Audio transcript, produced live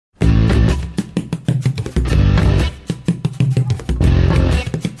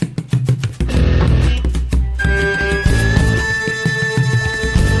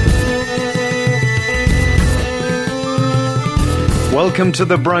Welcome to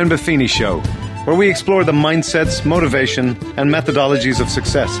the Brian Buffini Show, where we explore the mindsets, motivation, and methodologies of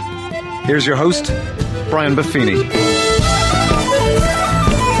success. Here's your host, Brian Buffini.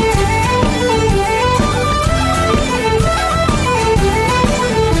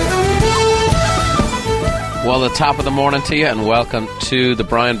 Well, the top of the morning to you, and welcome to the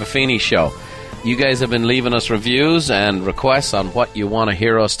Brian Buffini Show. You guys have been leaving us reviews and requests on what you want to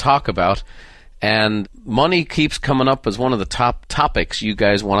hear us talk about, and money keeps coming up as one of the top topics you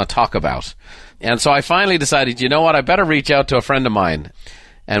guys want to talk about. And so I finally decided, you know what, I better reach out to a friend of mine.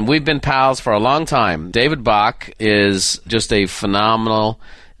 And we've been pals for a long time. David Bach is just a phenomenal,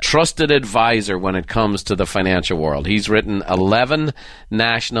 trusted advisor when it comes to the financial world. He's written 11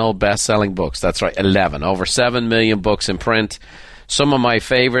 national best-selling books. That's right, 11. Over 7 million books in print. Some of my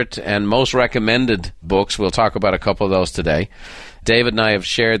favorite and most recommended books. We'll talk about a couple of those today. David and I have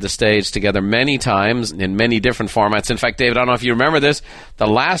shared the stage together many times in many different formats. In fact, David, I don't know if you remember this, the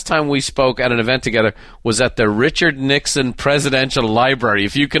last time we spoke at an event together was at the Richard Nixon Presidential Library,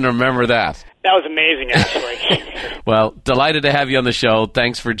 if you can remember that. That was amazing, actually. Well, delighted to have you on the show.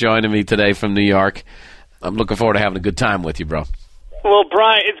 Thanks for joining me today from New York. I'm looking forward to having a good time with you, bro. Well,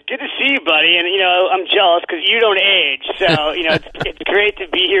 Brian, it's good to see you, buddy, and, I'm jealous because you don't age, so, it's great to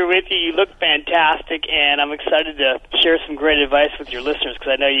be here with you. You look fantastic, and I'm excited to share some great advice with your listeners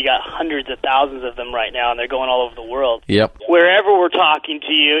because I know you got hundreds of thousands of them right now, and they're going all over the world. Yep. Wherever we're talking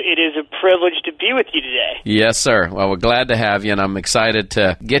to you, it is a privilege to be with you today. Yes, sir. Well, we're glad to have you, and I'm excited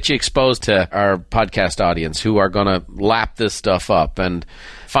to get you exposed to our podcast audience who are going to lap this stuff up, and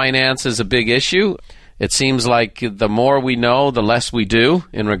finance is a big issue. It seems like the more we know, the less we do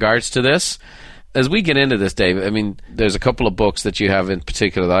in regards to this. As we get into this, Dave, I mean, there's a couple of books that you have in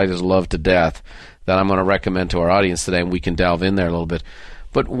particular that I just love to death that I'm going to recommend to our audience today, and we can delve in there a little bit.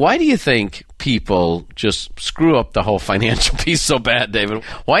 But why do you think people just screw up the whole financial piece so bad, David?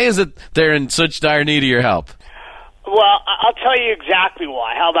 Why is it they're in such dire need of your help? Well, I'll tell you exactly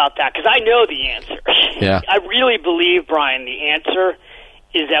why. How about that? Because I know the answer. Yeah. I really believe, Brian, the answer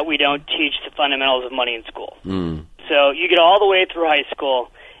is that we don't teach the fundamentals of money in school. So you get all the way through high school.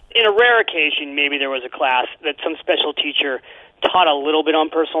 In a rare occasion, maybe there was a class that some special teacher taught a little bit on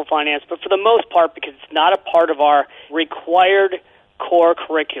personal finance, but for the most part, because it's not a part of our required core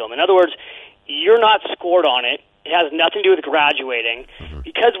curriculum. In other words, you're not scored on it. It has nothing to do with graduating.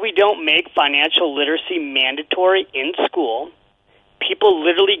 Because we don't make financial literacy mandatory in school, people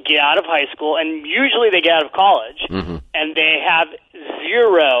literally get out of high school, and usually they get out of college, and they have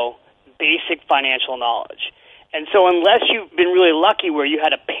zero basic financial knowledge. And so unless you've been really lucky where you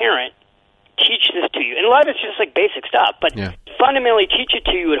had a parent teach this to you, and a lot of it's just like basic stuff, but fundamentally teach it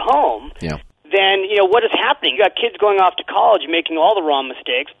to you at home, then, what is happening? You got kids going off to college making all the wrong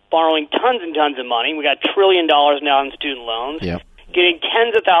mistakes, borrowing tons and tons of money. We got $1 trillion now in student loans. Getting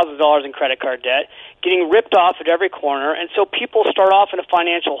tens of thousands of dollars in credit card debt, getting ripped off at every corner, and so people start off in a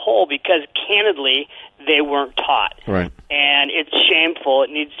financial hole because, candidly, they weren't taught. Right. And it's shameful. It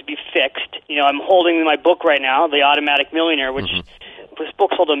needs to be fixed. I'm holding my book right now, The Automatic Millionaire, which this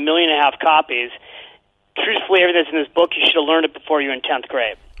book sold 1.5 million copies. Truthfully, everything that's in this book, you should have learned it before you were in 10th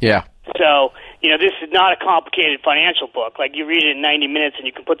grade. Yeah. So, this is not a complicated financial book. Like, you read it in 90 minutes and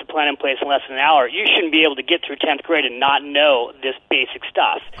you can put the plan in place in less than an hour. You shouldn't be able to get through 10th grade and not know this basic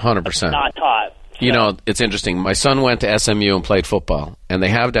stuff. 100%. It's not taught. So. It's interesting. My son went to SMU and played football, and they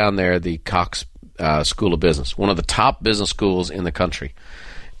have down there the Cox School of Business, one of the top business schools in the country.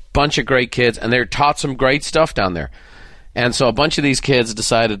 Bunch of great kids, and they're taught some great stuff down there. And so a bunch of these kids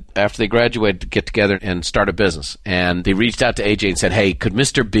decided after they graduated to get together and start a business. And they reached out to AJ and said, hey, could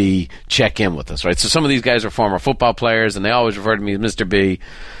Mr. B check in with us, right? So some of these guys are former football players, and they always refer to me as Mr. B.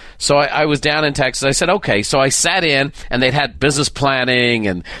 So I was down in Texas. I said, okay. So I sat in, and they'd had business planning,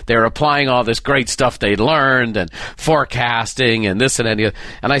 and they were applying all this great stuff they'd learned, and forecasting, and this and that.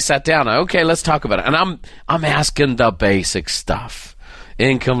 And I sat down. Okay, let's talk about it. And I'm asking the basic stuff.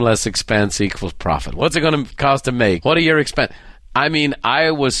 Income less expense equals profit. What's it going to cost to make? What are your expenses? I mean,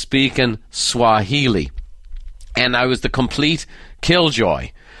 I was speaking Swahili, and I was the complete killjoy.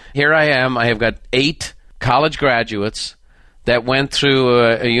 Here I am. I have got 8 college graduates that went through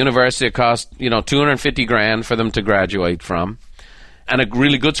a university that cost, $250,000 for them to graduate from, and a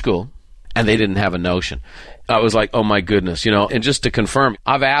really good school, and they didn't have a notion. I was like, oh my goodness, and just to confirm,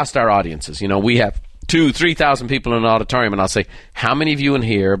 I've asked our audiences, we have 2,000-3,000 people in an auditorium, and I'll say, how many of you in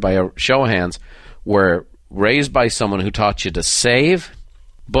here, by a show of hands, were raised by someone who taught you to save,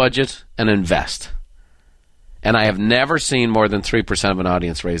 budget, and invest? And I have never seen more than 3% of an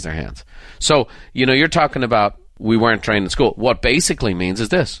audience raise their hands. So, you're talking about we weren't trained in school. What basically means is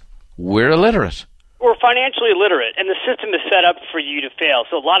this: we're illiterate. we're financially illiterate, and the system is set up for you to fail.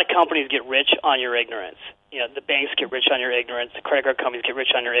 So a lot of companies get rich on your ignorance. The banks get rich on your ignorance. The credit card companies get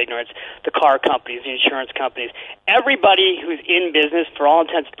rich on your ignorance. The car companies, the insurance companies. Everybody who's in business, for all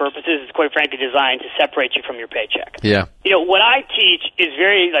intents and purposes, is quite frankly designed to separate you from your paycheck. Yeah. What I teach is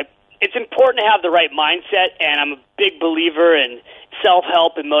it's important to have the right mindset, and I'm a big believer in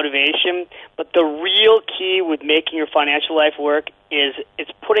self-help and motivation. But the real key with making your financial life work is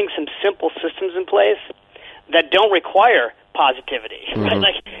it's putting some simple systems in place that don't require positivity. Mm-hmm.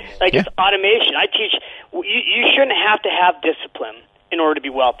 It's automation. I teach you shouldn't have to have discipline in order to be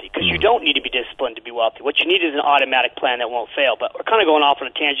wealthy, because you don't need to be disciplined to be wealthy. What you need is an automatic plan that won't fail. But we're kind of going off on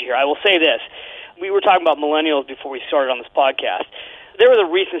a tangent here. I will say this. We were talking about millennials before we started on this podcast. There was a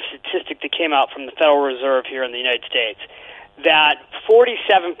recent statistic that came out from the Federal Reserve here in the United States that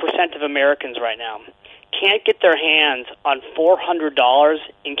 47% of Americans right now can't get their hands on $400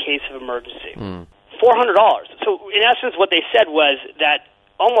 in case of emergency. $400. So in essence, what they said was that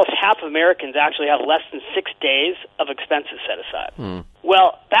almost half of Americans actually have less than 6 days of expenses set aside.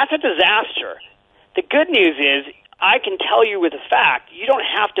 Well, that's a disaster. The good news is, I can tell you with a fact, you don't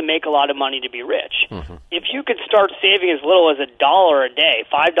have to make a lot of money to be rich. If you could start saving as little as $1 a day,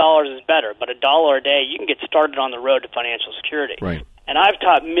 $5 is better, but $1 a day, you can get started on the road to financial security. Right. And I've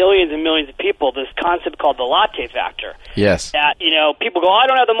taught millions and millions of people this concept called the latte factor. Yes. That, people go, I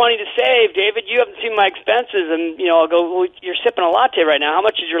don't have the money to save, David. You haven't seen my expenses. And, I'll go, well, you're sipping a latte right now. How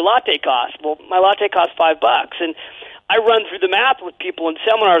much does your latte cost? Well, my latte costs $5. And I run through the math with people in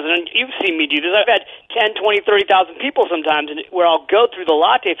seminars, and you've seen me do this. I've had 10, 20, 30,000 people sometimes where I'll go through the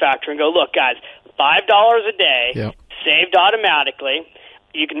latte factor and go, look, guys, $5 a day, saved automatically.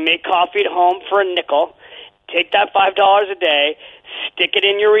 You can make coffee at home for a nickel. Take that $5 a day, stick it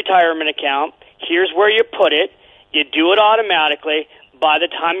in your retirement account. Here's where you put it. You do it automatically. By the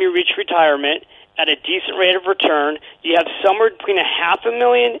time you reach retirement, at a decent rate of return, you have somewhere between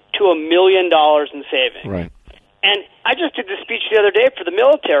 $500,000 to $1 million in savings. Right. And I just did the speech the other day for the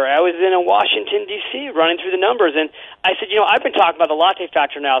military. I was in Washington, D.C., running through the numbers, and I said, I've been talking about the latte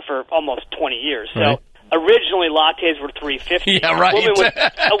factor now for almost 20 years. So originally, lattes were $3.50. Yeah, right.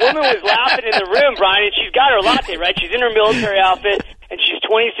 A woman was laughing in the room, Brian, and she's got her latte, right? She's in her military outfit, and she's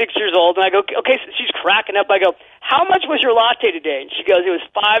 26 years old. And I go, okay, so she's cracking up. I go, how much was your latte today? And she goes, it was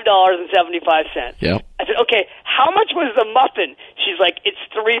 $5.75. Yep. I said, okay, how much was the muffin? She's like, it's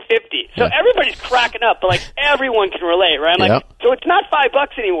 $3.50. So everybody's cracking up, but everyone can relate, right? I'm like, so it's not $5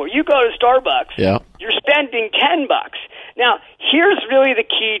 anymore. You go to Starbucks, you're spending $10. Now, here's really the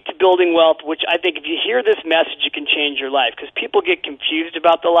key to building wealth, which I think if you hear this message, it can change your life, because people get confused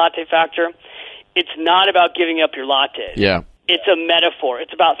about the latte factor. It's not about giving up your lattes. Yeah. It's a metaphor.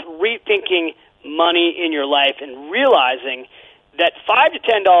 It's about rethinking money in your life and realizing that $5 to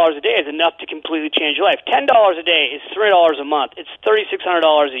 $10 a day is enough to completely change your life. $10 a day is $300 a month. It's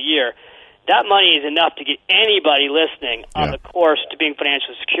 $3,600 a year. That money is enough to get anybody listening on the course to being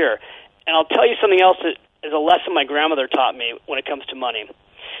financially secure. And I'll tell you something else that is a lesson my grandmother taught me when it comes to money.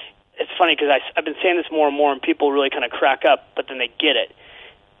 It's funny because I've been saying this more and more, and people really kind of crack up, but then they get it.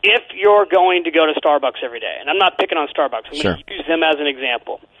 If you're going to go to Starbucks every day, and I'm not picking on Starbucks, I'm going to use them as an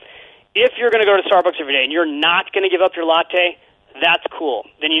example. If you're going to go to Starbucks every day and you're not going to give up your latte, that's cool.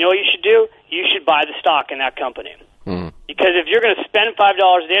 Then you know what you should do? You should buy the stock in that company. Because if you're going to spend $5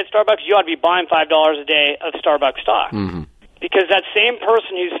 a day at Starbucks, you ought to be buying $5 a day of Starbucks stock. Because that same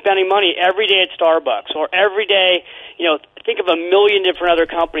person who's spending money every day at Starbucks, or every day, think of a million different other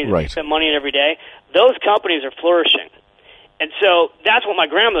companies that spend money in every day, those companies are flourishing. And so that's what my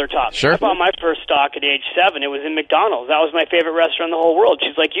grandmother taught me. Sure. I bought my first stock at age 7. It was in McDonald's. That was my favorite restaurant in the whole world.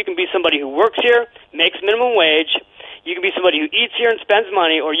 She's like, you can be somebody who works here, makes minimum wage. You can be somebody who eats here and spends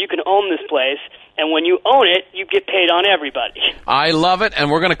money, or you can own this place. And when you own it, you get paid on everybody. I love it, and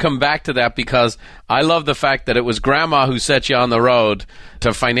we're going to come back to that because I love the fact that it was Grandma who set you on the road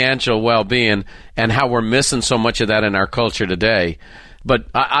to financial well-being and how we're missing so much of that in our culture today. But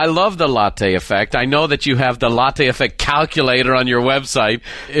I love the latte effect. I know that you have the latte effect calculator on your website.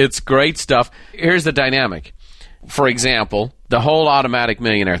 It's great stuff. Here's the dynamic. For example, the whole automatic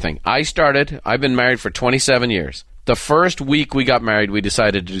millionaire thing. I've been married for 27 years. The first week we got married, we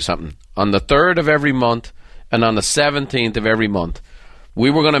decided to do something. On the 3rd of every month and on the 17th of every month,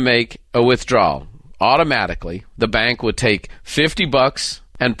 we were going to make a withdrawal. Automatically, the bank would take $50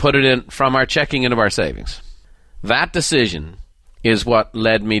 and put it in from our checking into our savings. That decision is what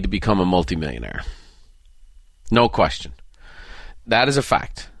led me to become a multimillionaire. No question. That is a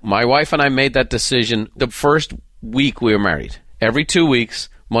fact. My wife and I made that decision the first week we were married. Every 2 weeks,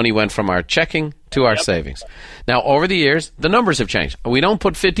 money went from our checking to our savings. Now, over the years, the numbers have changed. We don't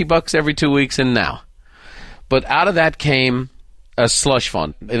put $50 every 2 weeks in now. But out of that came a slush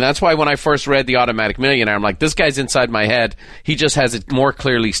fund. And that's why when I first read The Automatic Millionaire, I'm like, this guy's inside my head. He just has it more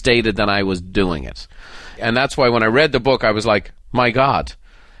clearly stated than I was doing it. And that's why when I read the book, I was like, my God.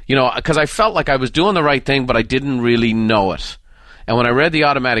 Because I felt like I was doing the right thing, but I didn't really know it. And when I read The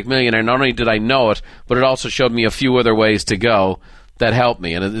Automatic Millionaire, not only did I know it, but it also showed me a few other ways to go that helped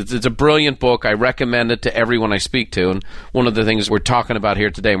me. And it's a brilliant book. I recommend it to everyone I speak to. And one of the things we're talking about here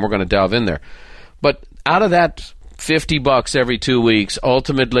today, and we're going to delve in there. But out of that $50 every 2 weeks,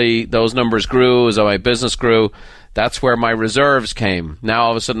 ultimately those numbers grew as my business grew. That's where my reserves came. Now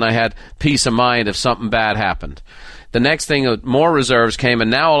all of a sudden I had peace of mind if something bad happened. The next thing, more reserves came, and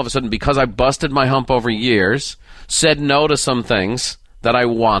now all of a sudden, because I busted my hump over years, said no to some things that I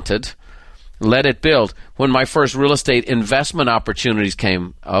wanted, let it build. When my first real estate investment opportunities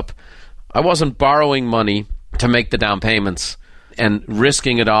came up, I wasn't borrowing money to make the down payments and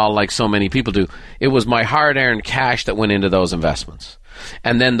risking it all like so many people do. It was my hard-earned cash that went into those investments.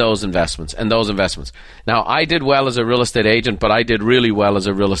 And then those investments, and those investments. Now, I did well as a real estate agent, but I did really well as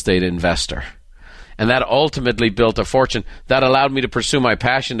a real estate investor. And that ultimately built a fortune that allowed me to pursue my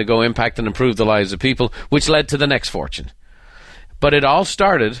passion to go impact and improve the lives of people, which led to the next fortune. But it all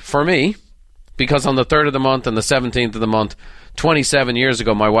started, for me, because on the 3rd of the month and the 17th of the month, 27 years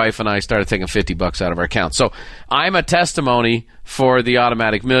ago, my wife and I started taking $50 out of our account. So I'm a testimony for The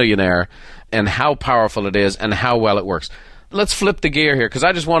Automatic Millionaire and how powerful it is and how well it works. Let's flip the gear here, because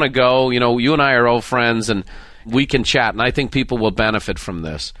I just want to go, you and I are old friends, and we can chat, and I think people will benefit from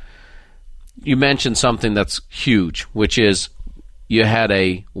this. You mentioned something that's huge, which is you had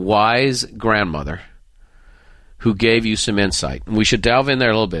a wise grandmother who gave you some insight. And we should delve in there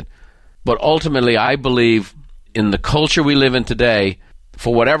a little bit. But ultimately, I believe in the culture we live in today,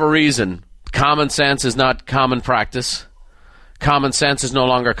 for whatever reason, common sense is not common practice. Common sense is no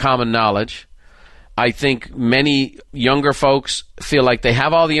longer common knowledge. I think many younger folks feel like they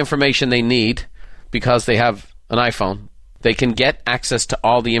have all the information they need because they have an iPhone. They can get access to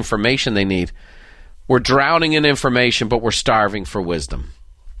all the information they need. We're drowning in information, but we're starving for wisdom.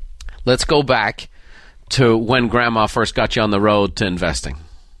 Let's go back to when Grandma first got you on the road to investing.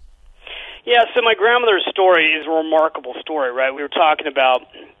 Yeah, so my grandmother's story is a remarkable story, right? We were talking about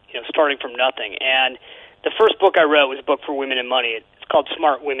starting from nothing. And the first book I wrote was a book for women and money. It's called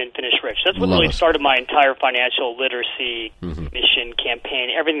Smart Women Finish Rich. That's what really started my entire financial literacy mission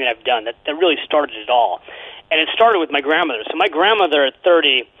campaign, everything that I've done. That really started it all. And it started with my grandmother. So my grandmother at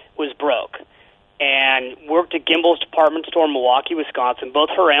 30 was broke and worked at Gimbel's department store in Milwaukee, Wisconsin. Both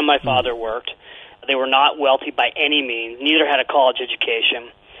her and my father worked. They were not wealthy by any means. Neither had a college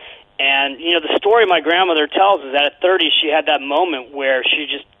education. And, the story my grandmother tells is that at 30 she had that moment where she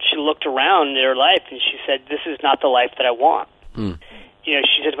looked around at her life and she said, this is not the life that I want.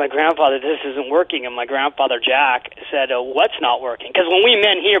 She said to my grandfather, this isn't working. And my grandfather, Jack, said, what's not working? Because when we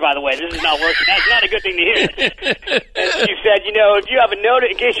men hear, by the way, this is not working, that's not a good thing to hear. And she said, if you haven't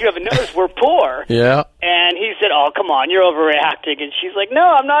noticed, in case you haven't noticed, we're poor. Yeah. And he said, oh, come on, you're overreacting. And she's like, no,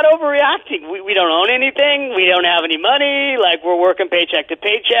 I'm not overreacting. We don't own anything. We don't have any money. Like, we're working paycheck to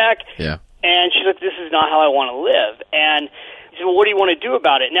paycheck. Yeah. And she's like, this is not how I want to live. And he said, well, what do you want to do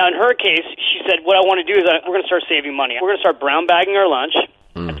about it? Now, in her case, she said, what I want to do is we're going to start saving money. We're going to start brown bagging our lunch.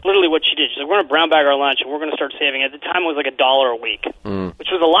 That's literally what she did. She said, we're going to brown bag our lunch, and we're going to start saving. At the time, it was like $1 a week, which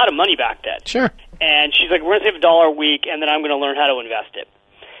was a lot of money back then. Sure. And she's like, we're going to save $1 a week, and then I'm going to learn how to invest it.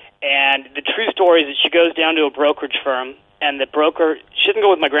 And the true story is that she goes down to a brokerage firm, and the broker, she doesn't go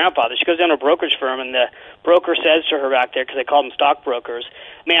with my grandfather. She goes down to a brokerage firm, and the broker says to her back there, because they call them stockbrokers,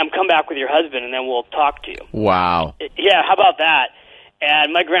 ma'am, come back with your husband, and then we'll talk to you. Wow. Yeah, how about that?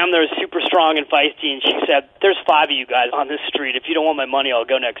 And my grandmother was super strong and feisty, and she said, there's 5 of you guys on this street. If you don't want my money, I'll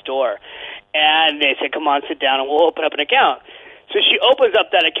go next door. And they said, come on, sit down, and we'll open up an account. So she opens up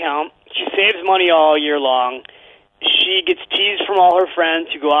that account. She saves money all year long. She gets teased from all her friends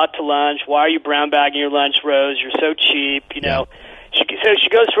who go out to lunch. Why are you brown bagging your lunch, Rose? You're so cheap, So she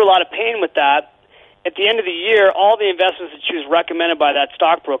goes through a lot of pain with that. At the end of the year, all the investments that she was recommended by that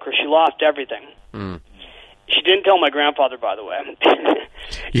stockbroker, she lost everything. She didn't tell my grandfather, by the way.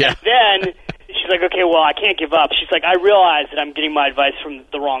 Yeah. And then she's like, okay, well, I can't give up. She's like, I realize that I'm getting my advice from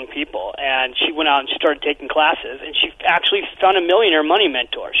the wrong people. And she went out and she started taking classes, and she actually found a millionaire money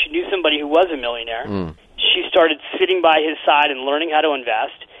mentor. She knew somebody who was a millionaire. She started sitting by his side and learning how to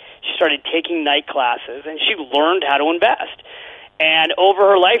invest. She started taking night classes, and she learned how to invest. And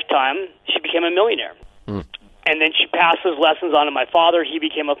over her lifetime, she became a millionaire. And then she passed those lessons on to my father. He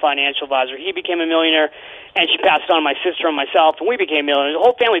became a financial advisor. He became a millionaire. And she passed it on to my sister and myself, and we became millionaires. The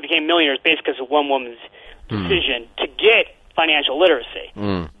whole family became millionaires basically because of one woman's decision to get financial literacy.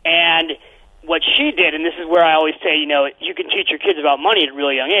 And what she did, and this is where I always say, you can teach your kids about money at a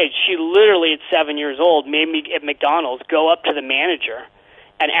really young age. She literally, at 7 years old, made me at McDonald's go up to the manager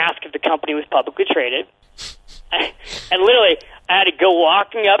and ask if the company was publicly traded. And literally, I had to go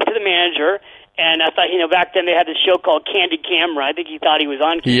walking up to the manager, and I thought, back then they had this show called Candid Camera. I think he thought he was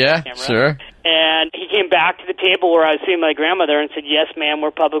on Candid Camera. Sure. And he came back to the table where I was seeing my grandmother and said, yes, ma'am,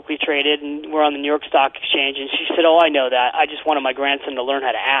 we're publicly traded, and we're on the New York Stock Exchange. And she said, oh, I know that. I just wanted my grandson to learn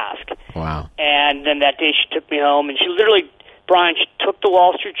how to ask. Wow. And then that day she took me home, and she literally, Brian, she took the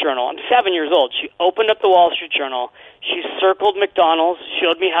Wall Street Journal. I'm 7 years old. She opened up the Wall Street Journal. She circled McDonald's,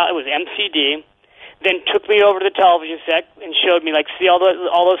 showed me how it was MCD, then took me over to the television set and showed me, see all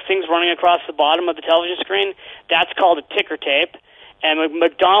those things running across the bottom of the television screen? That's called a ticker tape. And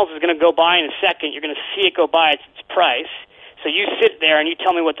McDonald's is going to go by in a second. You're going to see it go by. It's its price. So you sit there and you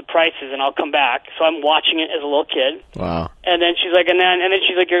tell me what the price is, and I'll come back. So I'm watching it as a little kid. Wow. And then she's like, and then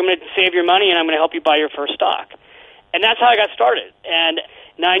she's like, you're going to save your money, and I'm going to help you buy your first stock. And that's how I got started. And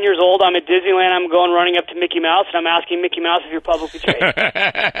 9 years old, I'm at Disneyland. I'm going running up to Mickey Mouse, and I'm asking Mickey Mouse if you're publicly traded.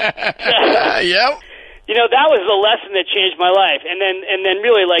 Yep. That was the lesson that changed my life. And then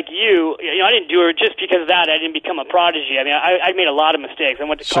really, like I didn't do it just because of that. I didn't become a prodigy. I mean, I made a lot of mistakes. I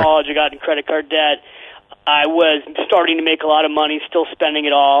went to college. I got in credit card debt. I was starting to make a lot of money, still spending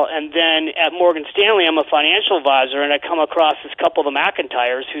it all. And then at Morgan Stanley, I'm a financial advisor, and I come across this couple, the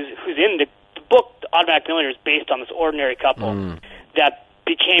McIntyres, who's in the book Automatic Millionaires, based on this ordinary couple that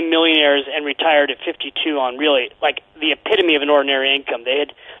became millionaires and retired at 52 on really the epitome of an ordinary income. They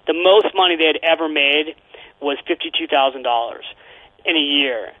had the most money they had ever made was $52,000 in a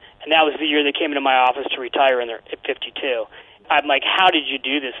year, and that was the year they came into my office to retire at 52. I'm like, how did you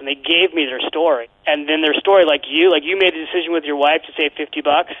do this? And they gave me their story, and then their story, like you made a decision with your wife to save $50.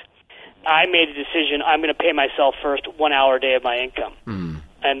 I made a decision. I'm going to pay myself first 1 hour a day of my income,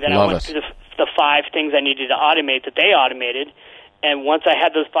 and then I went through the 5 things I needed to automate that they automated. And once I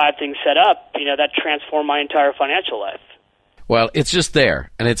had those 5 things set up, that transformed my entire financial life. Well, it's just there,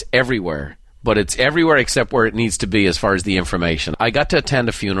 and it's everywhere. But it's everywhere except where it needs to be as far as the information. I got to attend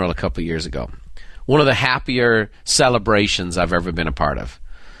a funeral a couple of years ago. One of the happier celebrations I've ever been a part of.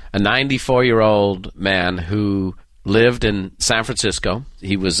 A 94-year-old man who lived in San Francisco.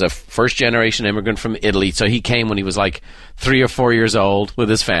 He was a first-generation immigrant from Italy, so he came when he was 3 or 4 years old with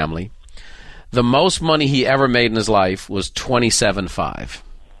his family. The most money he ever made in his life was $27,500.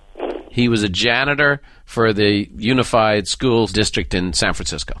 He was a janitor for the Unified Schools District in San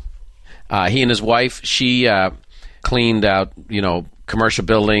Francisco. He and his wife, she cleaned out, commercial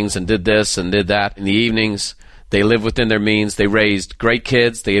buildings and did this and did that in the evenings. They lived within their means. They raised great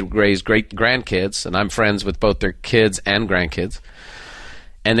kids. They raised great grandkids, and I'm friends with both their kids and grandkids.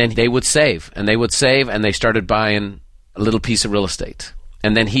 And then they would save, and they started buying a little piece of real estate.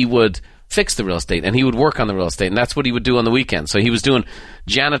 And then he would fix the real estate, and he would work on the real estate, and that's what he would do on the weekend. So he was doing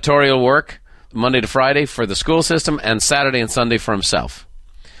janitorial work Monday to Friday for the school system and Saturday and Sunday for himself.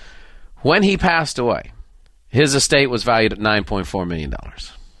 When he passed away, his estate was valued at $9.4 million.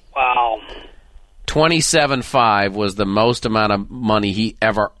 Wow. $27,500 was the most amount of money he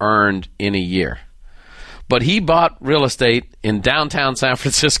ever earned in a year. But he bought real estate in downtown San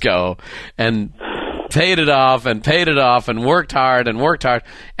Francisco and paid it off and worked hard and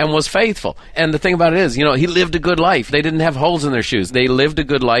was faithful. And the thing about it is, he lived a good life. They didn't have holes in their shoes. They lived a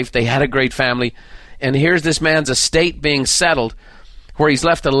good life. They had a great family. And here's this man's estate being settled where he's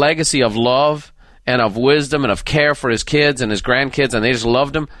left a legacy of love and of wisdom and of care for his kids and his grandkids, and they just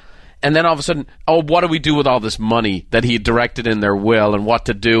loved him. And then all of a sudden, what do we do with all this money that he directed in their will, and what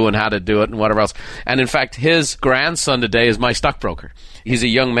to do and how to do it and whatever else? And in fact, his grandson today is my stockbroker. He's a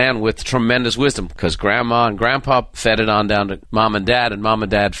young man with tremendous wisdom because grandma and grandpa fed it on down to mom and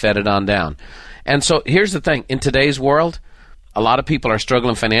dad fed it on down. And so here's the thing. In today's world, a lot of people are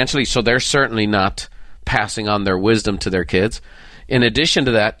struggling financially, so they're certainly not passing on their wisdom to their kids. In addition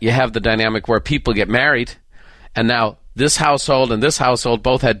to that, you have the dynamic where people get married, and now this household and this household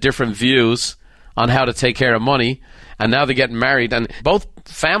both had different views on how to take care of money, and now they're getting married, and both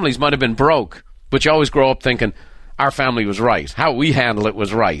families might have been broke, but you always grow up thinking, our family was right. How we handle it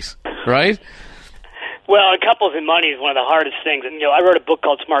was right, right? Well, couples and money is one of the hardest things. And, I wrote a book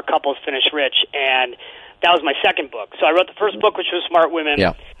called Smart Couples Finish Rich, and that was my second book. So I wrote the first book, which was Smart Women.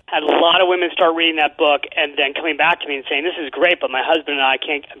 Yeah. Had a lot of women start reading that book and then coming back to me and saying, this is great, but my husband and I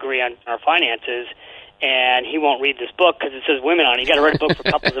can't agree on our finances, and he won't read this book because it says women on it. You got to write a book for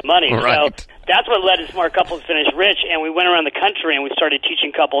couples and money. Right. So that's what led to Smart Couples Finish Rich, and we went around the country and we started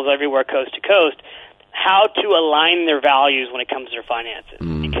teaching couples everywhere, coast to coast, how to align their values when it comes to their finances.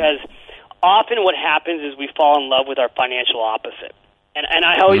 Because often what happens is we fall in love with our financial opposite. And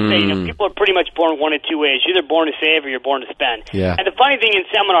I always say, people are pretty much born one of two ways. You're either born to save or you're born to spend. Yeah. And the funny thing in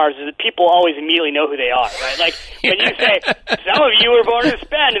seminars is that people always immediately know who they are, right? Like, when you say, some of you were born to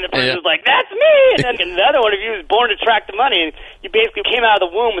spend, and the person's like, that's me! And then the other one of you was born to track the money, and you basically came out of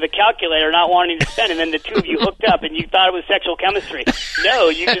the womb with a calculator not wanting to spend, and then the two of you hooked up, and you thought it was sexual chemistry.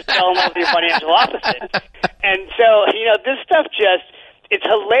 No, you just fell in love with your financial opposite. And so, this stuff it's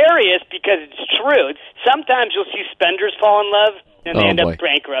hilarious because it's true. Sometimes you'll see spenders fall in love, and they end up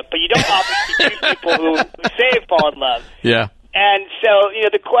bankrupt. But you don't often see two people who save fall in love. Yeah. And so,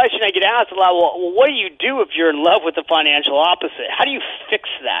 the question I get asked a lot, well, what do you do if you're in love with the financial opposite? How do you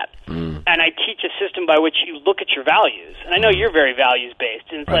fix that? And I teach a system by which you look at your values. And I know you're very values-based.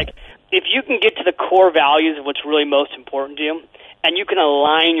 And it's like, if you can get to the core values of what's really most important to you, and you can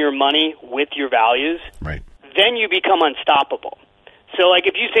align your money with your values, then you become unstoppable. So, like,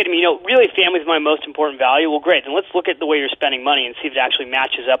 if you say to me, really family is my most important value, well, great. Then let's look at the way you're spending money and see if it actually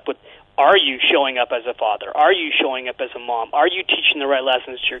matches up with, are you showing up as a father? Are you showing up as a mom? Are you teaching the right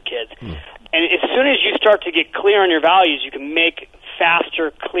lessons to your kids? And as soon as you start to get clear on your values, you can make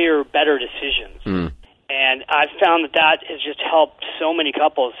faster, clearer, better decisions. And I've found that has just helped so many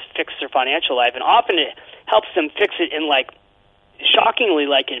couples fix their financial life. And often it helps them fix it in, shockingly,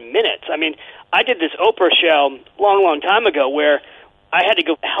 in minutes. I mean, I did this Oprah show long time ago where I had to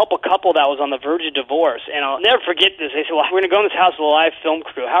go help a couple that was on the verge of divorce, and I'll never forget this. They said, well, we're going to go in this house with a live film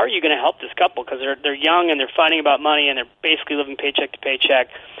crew. How are you going to help this couple? Because they're young, and they're fighting about money, and they're basically living paycheck to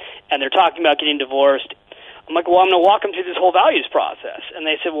paycheck, and they're talking about getting divorced. I'm like, well, I'm going to walk them through this whole values process. And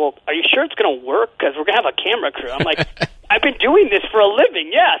they said, well, are you sure it's going to work? Because we're going to have a camera crew. I'm like, I've been doing this for a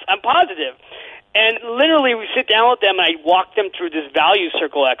living. Yes, I'm positive. And literally, we sit down with them, and I walk them through this value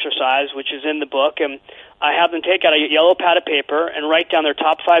circle exercise, which is in the book, and I have them take out a yellow pad of paper and write down their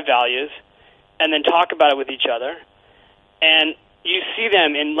top 5 values, and then talk about it with each other. And you see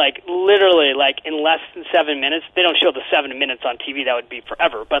them in, literally, in less than 7 minutes. They don't show the 7 minutes on TV. That would be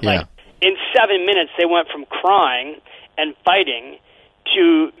forever. But, in 7 minutes, they went from crying and fighting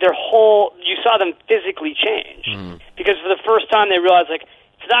to their whole, you saw them physically change. Because for the first time, they realized,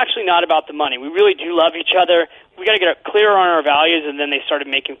 it's actually not about the money. We really do love each other. We got to get clear on our values, and then they started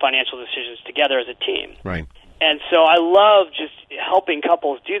making financial decisions together as a team. Right. And so I love just helping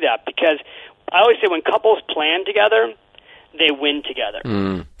couples do that because I always say when couples plan together, they win together.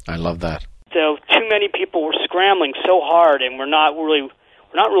 I love that. So too many people were scrambling so hard, and we're not really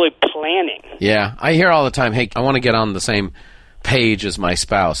planning. Yeah, I hear all the time, hey, I want to get on the same page as my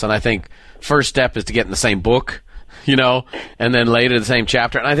spouse, and I think first step is to get in the same book. And then later the same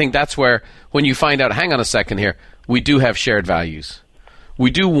chapter. And I think that's where, when you find out, hang on a second here, we do have shared values. We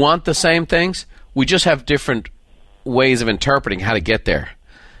do want the same things. We just have different ways of interpreting how to get there.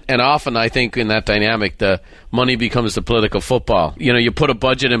 And often, I think, in that dynamic, the money becomes the political football. You put a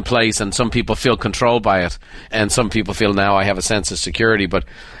budget in place, and some people feel controlled by it, and some people feel, now I have a sense of security. But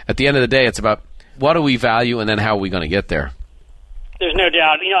at the end of the day, it's about what do we value, and then how are we going to get there? There's no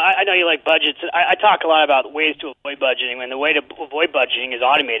doubt. I know you like budgets. I talk a lot about ways to avoid budgeting, and the way to avoid budgeting is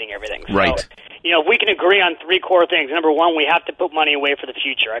automating everything. So, right. If we can agree on 3 core things. Number 1, we have to put money away for the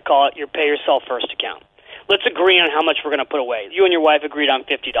future. I call it your pay yourself first account. Let's agree on how much we're going to put away. You and your wife agreed on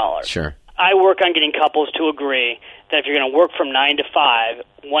 $50. Sure. I work on getting couples to agree that if you're going to work from 9 to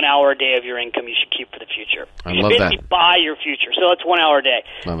 5, 1 hour a day of your income you should keep for the future. I love that. You buy your future. So that's 1 hour a day.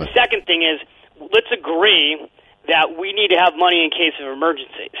 Love it. The second thing is, let's agree that we need to have money in case of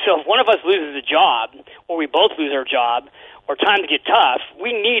emergency. So if one of us loses a job, or we both lose our job, or times get tough,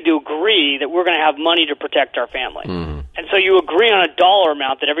 we need to agree that we're going to have money to protect our family. And so you agree on a dollar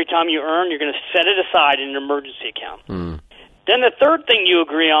amount that every time you earn, you're going to set it aside in an emergency account. Then the third thing you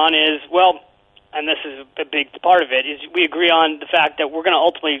agree on is, and this is a big part of it, is we agree on the fact that we're going to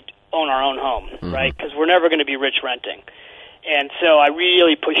ultimately own our own home, right? Because we're never going to be rich renting. And so I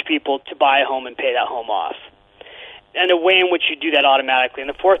really push people to buy a home and pay that home off. And a way in which you do that automatically. And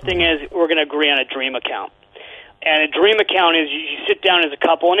the fourth thing is we're going to agree on a dream account. And a dream account is you sit down as a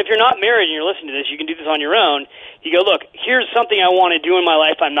couple, and if you're not married and you're listening to this, you can do this on your own. You go, look, here's something I want to do in my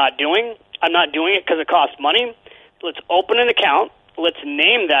life I'm not doing. I'm not doing it because it costs money. Let's open an account. Let's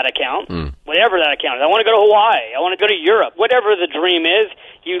name that account, whatever that account is. I want to go to Hawaii. I want to go to Europe. Whatever the dream is,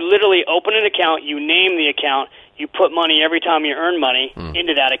 you literally open an account, you name the account, you put money every time you earn money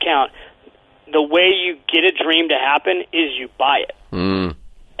into that account. The way you get a dream to happen is you buy it.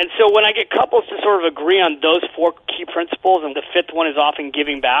 And so when I get couples to sort of agree on those 4 key principles, and the 5th one is often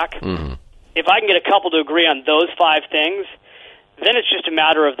giving back, if I can get a couple to agree on those 5 things, then it's just a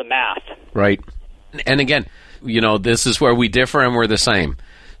matter of the math. Right. And again, this is where we differ and we're the same.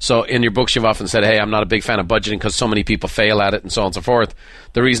 So in your books, you've often said, hey, I'm not a big fan of budgeting because so many people fail at it and so on and so forth.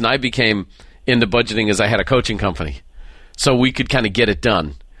 The reason I became into budgeting is I had a coaching company. So we could kind of get it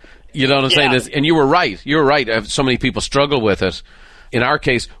done. You know what I'm saying? And you were right. You were right. So many people struggle with it. In our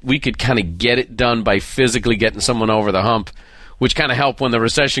case, we could kind of get it done by physically getting someone over the hump, which kind of helped when the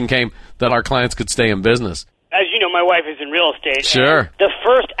recession came, that our clients could stay in business. As you know, my wife is in real estate. Sure. The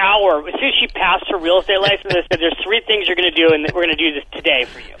first hour, as soon as she passed her real estate license, I said, there's 3 things you're going to do, and we're going to do this today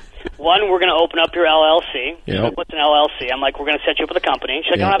for you. One, we're going to open up your LLC. She's like, what's an LLC? I'm like, we're going to set you up with a company.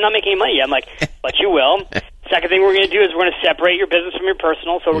 She's like, no, I'm not making any money yet. I'm like, but you will. Second thing we're going to do is we're going to separate your business from your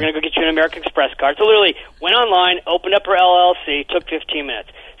personal, so we're going to go get you an American Express card. So literally, went online, opened up her LLC, took 15 minutes.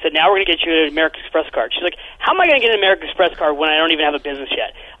 Said, now we're going to get you an American Express card. She's like, how am I going to get an American Express card when I don't even have a business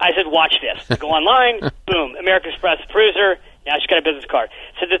yet? I said, watch this. Go online, boom, American Express approves her. Now she's got a business card.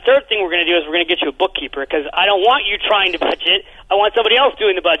 So the third thing we're going to do is we're going to get you a bookkeeper, because I don't want you trying to budget. I want somebody else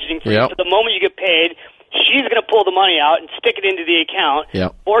doing the budgeting for you. So the moment you get paid, she's going to pull the money out and stick it into the account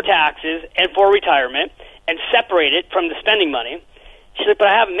for taxes and for retirement and separate it from the spending money. She's like, but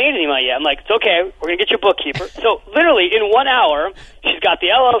I haven't made any money yet. I'm like, it's okay. We're going to get you a bookkeeper. So literally in 1 hour, she's got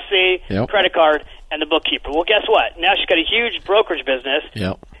the LLC, credit card, and the bookkeeper. Well, guess what? Now she's got a huge brokerage business,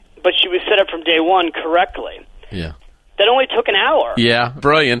 but she was set up from day one correctly. That only took an hour. Yeah,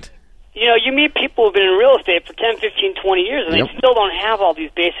 brilliant. You know, you meet people who've been in real estate for 10, 15, 20 years, and they still don't have all these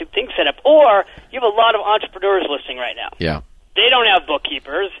basic things set up. Or you have a lot of entrepreneurs listening right now. They don't have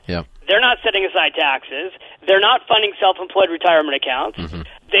bookkeepers. They're not setting aside taxes. They're not funding self-employed retirement accounts.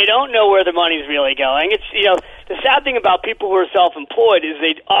 They don't know where the money's really going. It's, you know, the sad thing about people who are self-employed is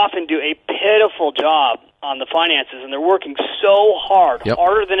they often do a pitiful job on the finances, and they're working so hard,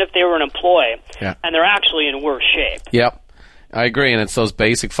 harder than if they were an employee, and they're actually in worse shape. I agree, and it's those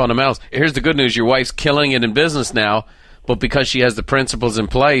basic fundamentals. Here's the good news. Your wife's killing it in business now, but because she has the principles in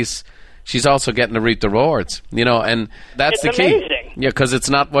place, she's also getting to reap the rewards. You know, and that's it's the key. Amazing. Yeah, because it's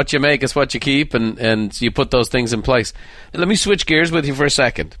not what you make, it's what you keep, and you put those things in place. Let me switch gears with you for a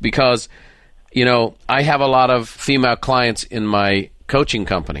second, because, you know, I have a lot of female clients in my coaching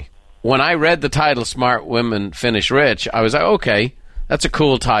company. When I read the title, Smart Women Finish Rich, I was like, okay, that's a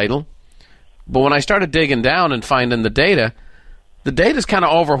cool title. But when I started digging down and finding the data's kind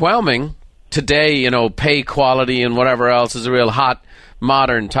of overwhelming. Today, you know, pay quality and whatever else is a real hot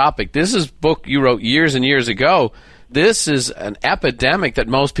modern topic. This is a book you wrote years and years ago. This is an epidemic that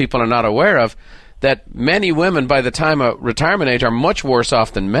most people are not aware of, that many women by the time of retirement age are much worse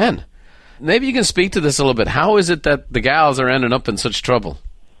off than men. Maybe you can speak to this a little bit. How is it that the gals are ending up in such trouble?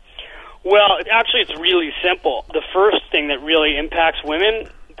 Well, actually, it's really simple. The first thing that really impacts women,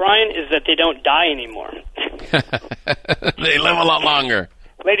 Brian, is that they don't die anymore. They live a lot longer.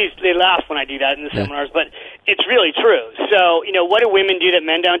 Ladies, they laugh when I do that in the seminars, but it's really true. So, you know, what do women do that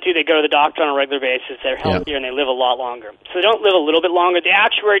men don't do? They go to the doctor on a regular basis. They're healthier and they live a lot longer. So they don't live a little bit longer. The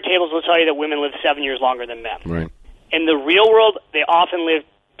actuary tables will tell you that women live 7 years longer than men. Right. In the real world, they often live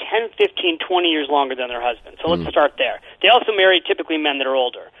 10, 15, 20 years longer than their husband. So let's start there. They also marry typically men that are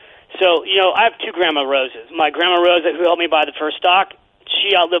older. So, you know, I have 2 Grandma Roses. My Grandma Rose, who helped me buy the first stock,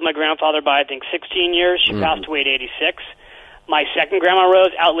 she outlived my grandfather by, I think, 16 years. She passed away at 86. My second Grandma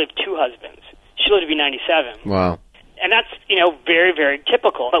Rose outlived 2 husbands. She lived to be 97. Wow. And that's, you know, very, very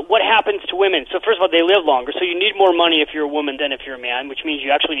typical. But what happens to women? So first of all, they live longer. So you need more money if you're a woman than if you're a man, which means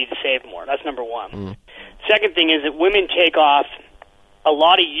you actually need to save more. That's number one. Second thing is that women take off a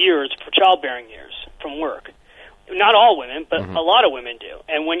lot of years for childbearing years from work. Not all women, but a lot of women do.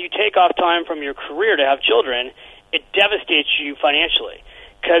 And when you take off time from your career to have children, it devastates you financially.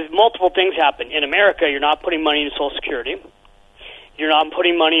 Because multiple things happen. In America, you're not putting money into Social Security. You're not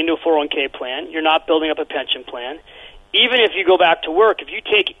putting money into a 401k plan. You're not building up a pension plan. Even if you go back to work, if you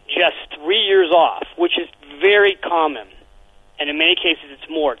take just 3 years off, which is very common, and in many cases it's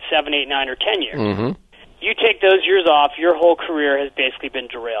more, it's 7, 8, 9, or 10 years, you take those years off, your whole career has basically been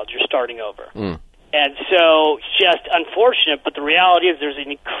derailed. You're starting over. And so it's just unfortunate, but the reality is there's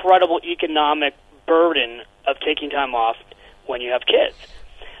an incredible economic burden of taking time off when you have kids.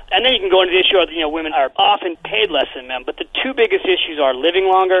 And then you can go into the issue of, you know, women are often paid less than men, but the 2 biggest issues are living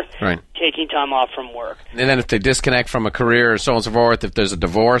longer, taking time off from work. And then if they disconnect from a career or so on and so forth, if there's a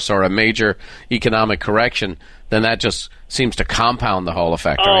divorce or a major economic correction, then that just seems to compound the whole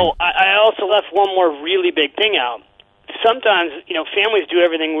effect, right? I also left one more really big thing out. Sometimes, you know, families do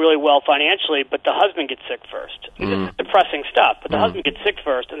everything really well financially, but the husband gets sick first. This is depressing stuff, but the husband gets sick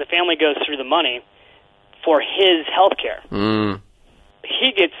first, and the family goes through the money for his health care.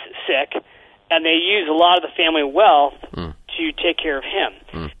 He gets sick, and they use a lot of the family wealth to take care of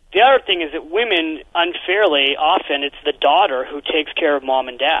him. The other thing is that women, unfairly, often it's the daughter who takes care of mom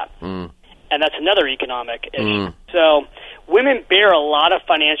and dad. And that's another economic issue. So women bear a lot of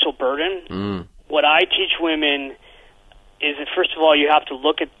financial burden. What I teach women is that, first of all, you have to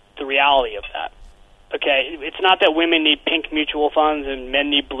look at the reality of that. Okay? It's not that women need pink mutual funds and men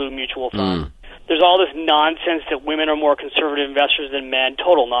need blue mutual funds. There's all this nonsense that women are more conservative investors than men.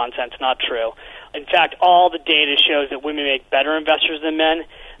 Total nonsense, not true. In fact, all the data shows that women make better investors than men.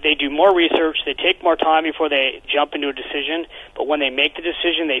 They do more research. They take more time before they jump into a decision. But when they make the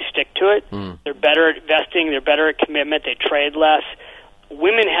decision, they stick to it. They're better at investing. They're better at commitment. They trade less.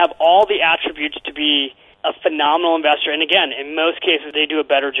 Women have all the attributes to be a phenomenal investor. And again, in most cases, they do a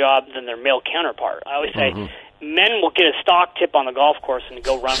better job than their male counterpart. I always say men will get a stock tip on the golf course and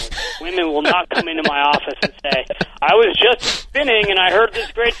go run with it. Women will not come into my office and say, I was just spinning and I heard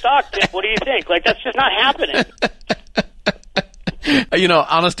this great stock tip. What do you think? Like, that's just not happening. You know,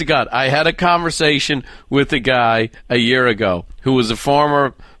 honest to God, I had a conversation with a guy a year ago who was a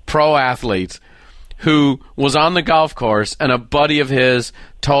former pro athlete who was on the golf course, and a buddy of his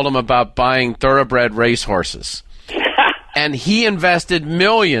told him about buying thoroughbred racehorses. And he invested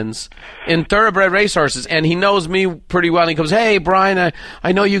millions in thoroughbred racehorses, and he knows me pretty well. And he goes, hey, Brian,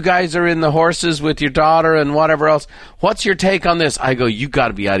 I know you guys are in the horses with your daughter and whatever else. What's your take on this? I go, you got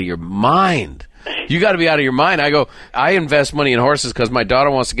to be out of your mind. You got to be out of your mind. I go, I invest money in horses because my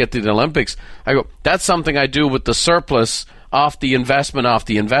daughter wants to get to the Olympics. I go, that's something I do with the surplus off the investment.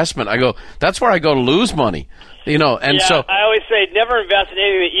 I go, that's where I go to lose money. You know, and yeah, so I always say never invest in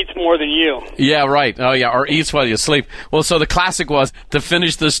anything that eats more than you. Yeah, right. Oh, yeah, or eats while you sleep. Well, so the classic was, to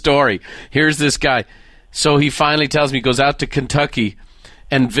finish the story, here's this guy. So he finally tells me he goes out to Kentucky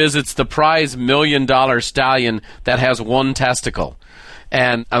and visits the prize $1 million stallion that has one testicle.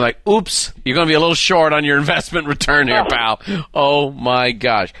 And I'm like, oops, you're going to be a little short on your investment return here, pal. Oh, my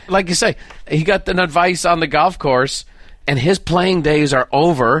gosh. Like you say, he got an advice on the golf course, and his playing days are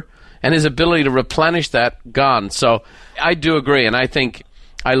over, and his ability to replenish that, gone. So I do agree, and I think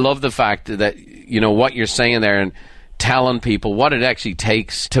I love the fact that, you know, what you're saying there and telling people what it actually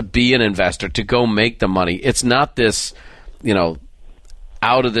takes to be an investor, to go make the money. It's not this, you know,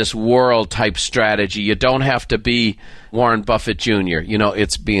 out-of-this-world type strategy. You don't have to be Warren Buffett Jr. You know,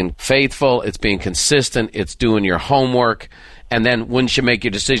 it's being faithful, it's being consistent, it's doing your homework, and then once you make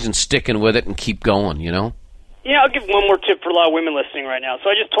your decision, sticking with it and keep going, you know? Yeah, I'll give one more tip for a lot of women listening right now. So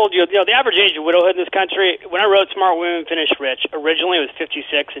I just told you, the average age of widowhood in this country, when I wrote Smart Women Finish Rich, originally it was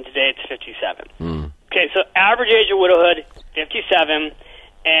 56, and today it's 57. Okay, so average age of widowhood, 57,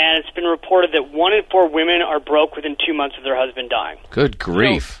 and it's been reported that 1 in 4 women are broke within 2 months of their husband dying. Good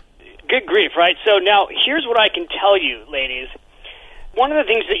grief. So, good grief, right? So now, here's what I can tell you, ladies. One of the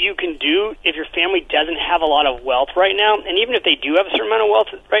things that you can do if your family doesn't have a lot of wealth right now, and even if they do have a certain amount of wealth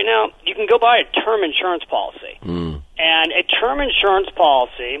right now, you can go buy a term insurance policy. And a term insurance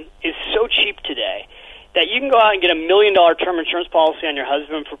policy is so cheap today that you can go out and get $1 million term insurance policy on your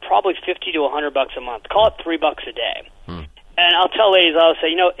husband for probably $50 to $100 a month. Call it $3 a day. And I'll tell ladies, I'll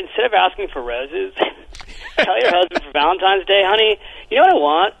say, you know, instead of asking for roses, tell your husband for Valentine's Day, honey, you know what I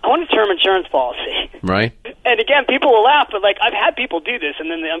want? I want a term insurance policy. Right. And again, people will laugh, but like I've had people do this,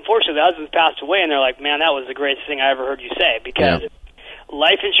 and then unfortunately the husband's passed away, and they're like, man, that was the greatest thing I ever heard you say. Because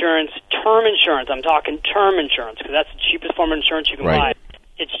life insurance, term insurance, I'm talking term insurance, because that's the cheapest form of insurance you can buy.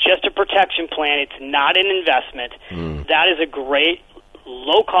 It's just a protection plan. It's not an investment. That is a great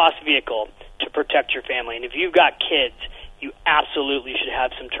low-cost vehicle to protect your family. And if you've got kids, you absolutely should have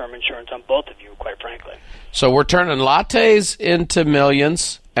some term insurance on both of you, quite frankly. So we're turning lattes into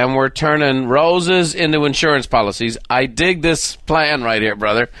millions, and we're turning roses into insurance policies. I dig this plan right here,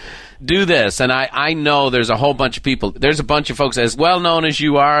 brother. Do this, and I know there's a whole bunch of people. There's a bunch of folks, as well-known as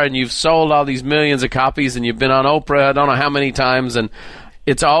you are, and you've sold all these millions of copies, and you've been on Oprah I don't know how many times, and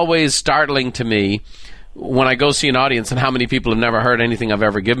it's always startling to me when I go see an audience and how many people have never heard anything I've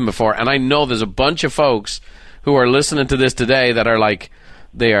ever given before. And I know there's a bunch of folks who are listening to this today that are like,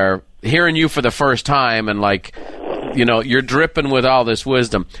 they are hearing you for the first time, and like, you know, you're dripping with all this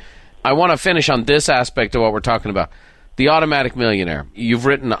wisdom. I want to finish on this aspect of what we're talking about. The Automatic Millionaire. You've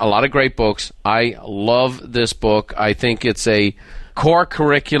written a lot of great books. I love this book. I think it's a core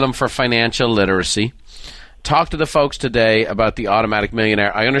curriculum for financial literacy. Talk to the folks today about The Automatic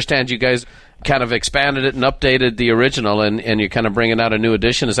Millionaire. I understand you guys kind of expanded it and updated the original, and you're kind of bringing out a new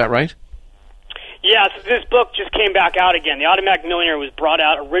edition. Is that right? Yeah, so this book just came back out again. The Automatic Millionaire was brought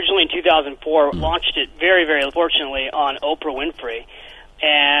out originally in 2004, launched it very, very fortunately on Oprah Winfrey.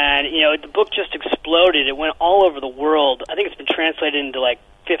 And, you know, the book just exploded. It went all over the world. I think it's been translated into like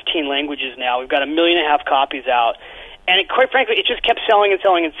 15 languages now. We've got 1.5 million copies out. And quite frankly, it just kept selling and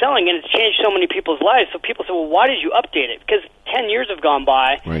selling and selling, and it's changed so many people's lives. So people say, well, why did you update it? Because 10 years have gone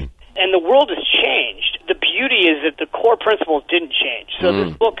by, right, and the world has changed. The beauty is that the core principles didn't change. So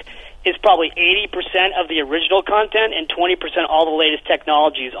this book is probably 80% of the original content and 20% all the latest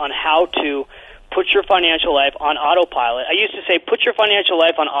technologies on how to put your financial life on autopilot. I used to say, put your financial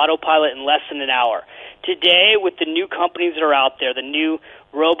life on autopilot in less than an hour. Today, with the new companies that are out there, the new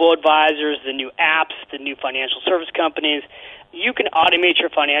robo-advisors, the new apps, the new financial service companies, you can automate your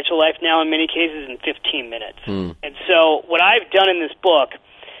financial life now in many cases in 15 minutes. And so what I've done in this book,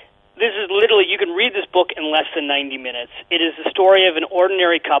 this is literally, you can read this book in less than 90 minutes. It is the story of an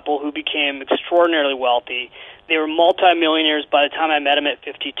ordinary couple who became extraordinarily wealthy. They were multimillionaires by the time I met them at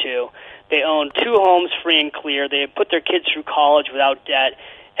 52. They owned 2 homes free and clear. They had put their kids through college without debt,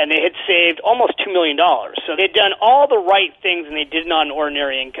 and they had saved almost $2 million. So they'd done all the right things, and they did it on an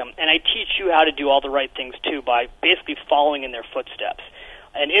ordinary income. And I teach you how to do all the right things, too, by basically following in their footsteps.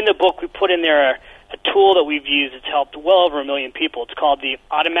 And in the book, we put in there a tool that we've used that's helped well over 1 million people. It's called the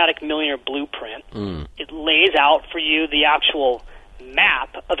Automatic Millionaire Blueprint. It lays out for you the actual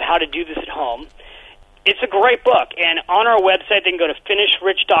map of how to do this at home. It's a great book, and on our website, they can go to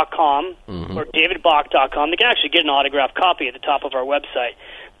finishrich.com or davidbach.com. They can actually get an autographed copy at the top of our website.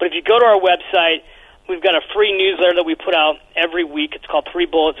 But if you go to our website, we've got a free newsletter that we put out every week. It's called 3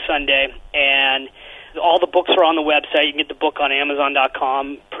 Bullets Sunday, and all the books are on the website. You can get the book on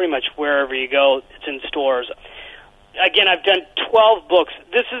Amazon.com, pretty much wherever you go. It's in stores. Again, I've done 12 books.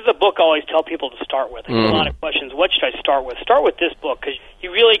 This is the book I always tell people to start with. I get a lot of questions. What should I start with? Start with this book, because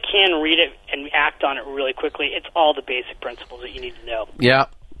you really can read it and act on it really quickly. It's all the basic principles that you need to know. Yeah,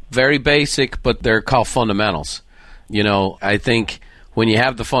 very basic, but they're called fundamentals. You know, I think when you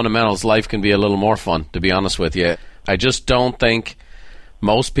have the fundamentals, life can be a little more fun, to be honest with you. I just don't think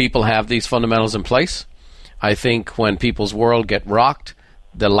most people have these fundamentals in place. I think when people's world get rocked,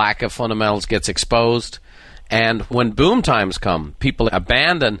 the lack of fundamentals gets exposed. And when boom times come, people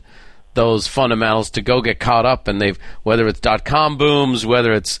abandon those fundamentals to go get caught up, and whether it's .com booms,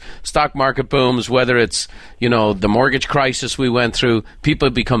 whether it's stock market booms, whether it's, you know, the mortgage crisis we went through, people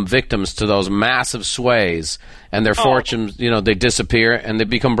become victims to those massive sways, and their fortunes, you know, they disappear and they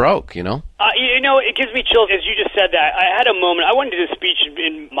become broke, you know? You know, it gives me chills as you just said that. I had a moment. I went to this speech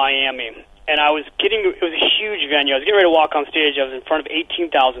in Miami, and it was a huge venue. I was getting ready to walk on stage. I was in front of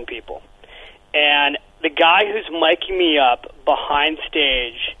 18,000 people. And the guy who's miking me up behind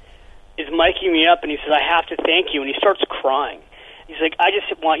stage is miking me up, and he says, I have to thank you, and he starts crying. He's like, I just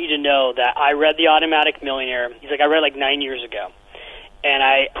want you to know that I read The Automatic Millionaire. He's like, I read it like 9 years ago, and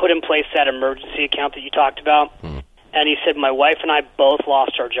I put in place that emergency account that you talked about, and he said, my wife and I both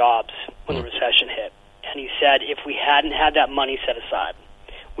lost our jobs when the recession hit, and he said, if we hadn't had that money set aside,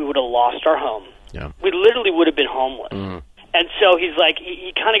 we would have lost our home. Yeah. We literally would have been homeless. And so he's like,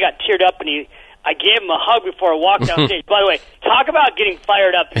 he kind of got teared up, and I gave him a hug before I walked on stage. By the way, talk about getting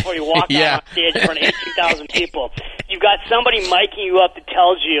fired up before you walk out on stage in front of 18,000 people. You've got somebody miking you up that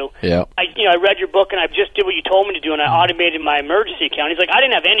tells you, I read your book and I just did what you told me to do, and I automated my emergency account. He's like, I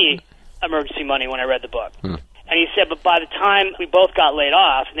didn't have any emergency money when I read the book. And he said, but by the time we both got laid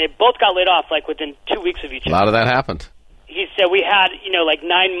off, and they both got laid off like within 2 weeks of each other. A lot of that happened. He said we had, like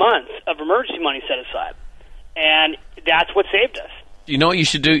 9 months of emergency money set aside. And that's what saved us. You know what you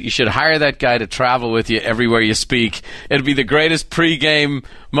should do? You should hire that guy to travel with you everywhere you speak. It'd be the greatest pregame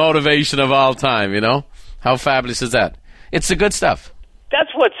motivation of all time, you know? How fabulous is that? It's the good stuff. That's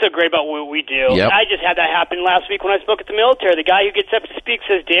what's so great about what we do. Yep. I just had that happen last week when I spoke at the military. The guy who gets up to speak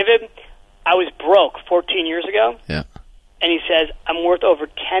says, David, I was broke 14 years ago. Yeah. And he says, I'm worth over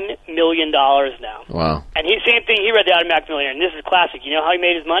 $10 million now. Wow. And same thing, he read The Automatic Millionaire, and this is classic. You know how he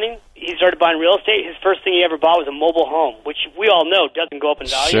made his money? He started buying real estate. His first thing he ever bought was a mobile home, which we all know doesn't go up in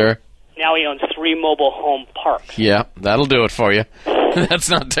value. Sure. Now he owns 3 mobile home parks. Yeah, that'll do it for you. That's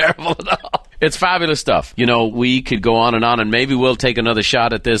not terrible at all. It's fabulous stuff. You know, we could go on, and maybe we'll take another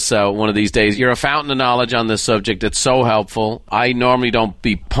shot at this one of these days. You're a fountain of knowledge on this subject. It's so helpful. I normally don't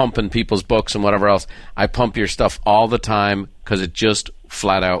be pumping people's books and whatever else. I pump your stuff all the time because it just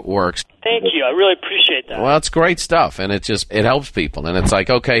flat out works. Thank you. I really appreciate that. Well, it's great stuff, and it helps people. And it's like,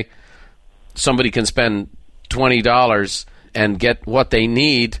 okay, somebody can spend $20 and get what they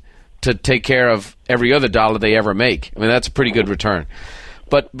need to take care of every other dollar they ever make. I mean, that's a pretty good return.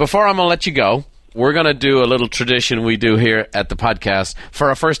 But before I'm going to let you go, we're going to do a little tradition we do here at the podcast for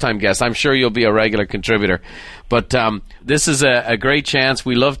a first-time guest. I'm sure you'll be a regular contributor. But this is a great chance.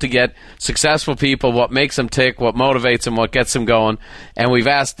 We love to get successful people, what makes them tick, what motivates them, what gets them going. And we've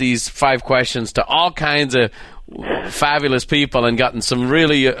asked these 5 questions to all kinds of fabulous people and gotten some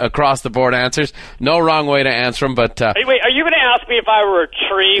really across-the-board answers. No wrong way to answer them, but... Wait, are you going to ask me if I were a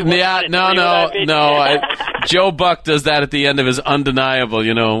tree? Yeah, no. Joe Buck does that at the end of his Undeniable,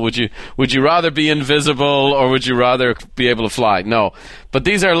 Would you rather be invisible or would you rather be able to fly? No. But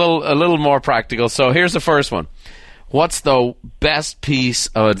these are a little more practical. So here's the first one. What's the best piece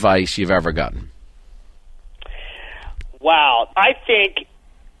of advice you've ever gotten? Wow. I think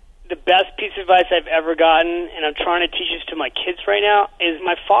the best piece of advice I've ever gotten, and I'm trying to teach this to my kids right now, is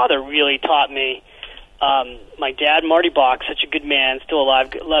my father really taught me. My dad, Marty Bach, such a good man, still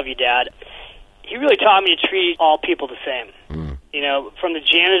alive. Love you, Dad. He really taught me to treat all people the same. From the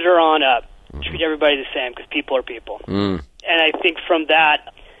janitor on up, treat everybody the same because people are people. And I think from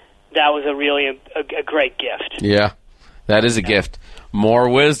that was a really a great gift. Yeah, that is a gift. More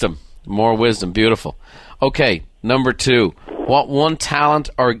wisdom. Beautiful. Okay, number 2. What one talent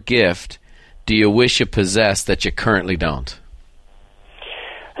or gift do you wish you possessed that you currently don't?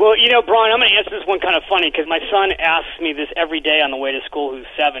 Well, Brian, I'm going to answer this one kind of funny because my son asks me this every day on the way to school, who's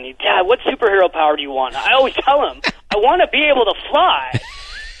 7. Dad, what superhero power do you want? I always tell him, I want to be able to fly.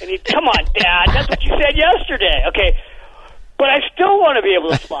 And come on, Dad, that's what you said yesterday. Okay, but I still want to be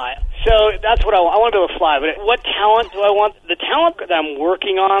able to fly. So that's what I want. I want to be able to fly. But what talent do I want? The talent that I'm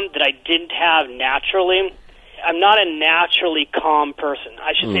working on that I didn't have naturally. I'm not a naturally calm person.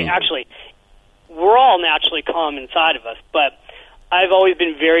 I should say, actually, we're all naturally calm inside of us, but I've always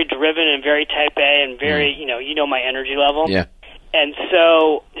been very driven and very type A and very, my energy level. Yeah. And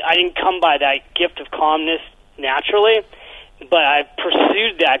so I didn't come by that gift of calmness naturally, but I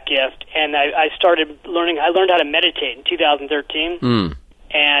pursued that gift, and I learned how to meditate in 2013.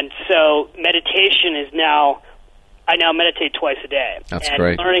 And so meditation I now meditate twice a day. That's and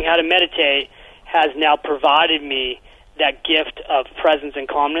great. Learning how to meditate has now provided me that gift of presence and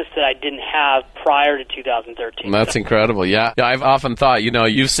calmness that I didn't have prior to 2013. That's incredible. Yeah. I've often thought,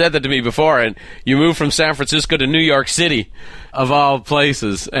 you've said that to me before, and you moved from San Francisco to New York City, of all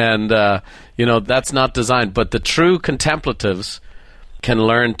places, and, that's not designed. But the true contemplatives can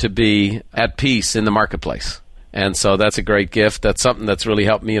learn to be at peace in the marketplace. And so that's a great gift. That's something that's really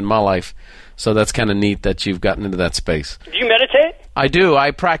helped me in my life. So that's kind of neat that you've gotten into that space. Do you meditate? I do.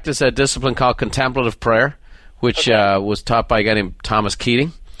 I practice a discipline called contemplative prayer, which was taught by a guy named Thomas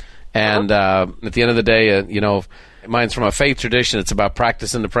Keating. And at the end of the day, mine's from a faith tradition. It's about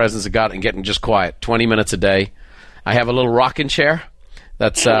practicing the presence of God and getting just quiet, 20 minutes a day. I have a little rocking chair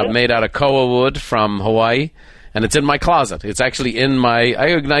that's made out of koa wood from Hawaii, and it's in my closet. It's actually I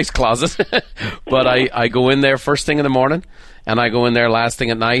have a nice closet, but I go in there first thing in the morning, and I go in there last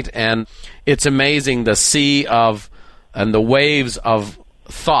thing at night, and it's amazing the sea of and the waves of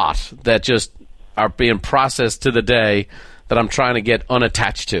thought that just are being processed to the day that I'm trying to get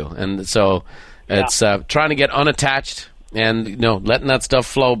unattached to. And so it's trying to get unattached and letting that stuff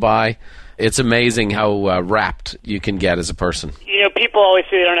flow by. It's amazing how wrapped you can get as a person. People always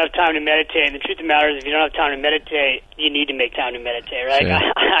say they don't have time to meditate, and the truth of the matter is if you don't have time to meditate, you need to make time to meditate, right?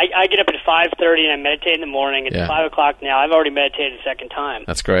 Sure. I get up at 5:30 and I meditate in the morning. It's 5 o'clock now. I've already meditated a second time.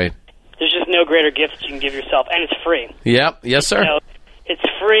 That's great. There's just no greater gift you can give yourself, and it's free. Yep. Yes, sir. It's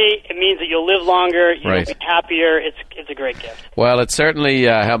free. It means that you'll live longer. You'll be happier. It's a great gift. Well, it certainly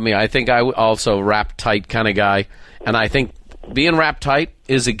helped me. I think I also wrap tight kind of guy, and I think being wrapped tight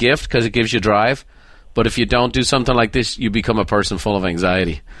is a gift because it gives you drive. But if you don't do something like this, you become a person full of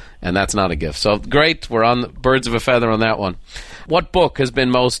anxiety, and that's not a gift. So great. We're on birds of a feather on that one. What book has been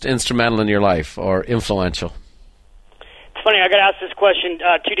most instrumental in your life or influential? It's funny, I got asked this question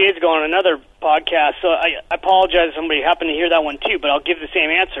 2 days ago on another podcast, so I apologize if somebody happened to hear that one too, but I'll give the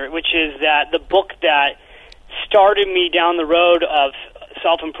same answer, which is that the book that started me down the road of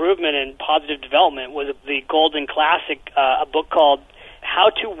self-improvement and positive development was the golden classic, a book called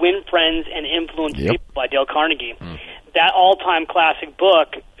How to Win Friends and Influence People by Dale Carnegie. That all-time classic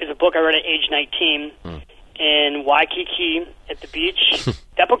book is a book I read at age 19 in Waikiki at the beach.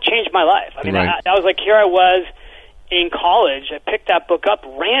 That book changed my life. I mean, I was like, here I was in college. I picked that book up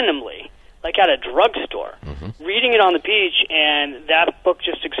randomly, like at a drugstore, reading it on the beach, and that book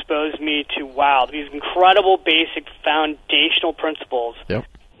just exposed me to, wow, these incredible basic foundational principles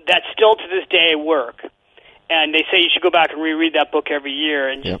that still to this day work. And they say you should go back and reread that book every year.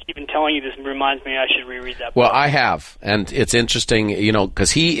 And just even telling you this reminds me I should reread that book. Well, I have. And it's interesting,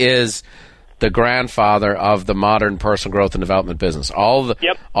 because he is the grandfather of the modern personal growth and development business. All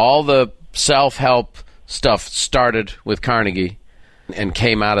the self-help stuff started with Carnegie and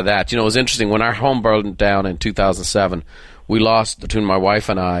came out of that. It was interesting. When our home burned down in 2007, we lost, between my wife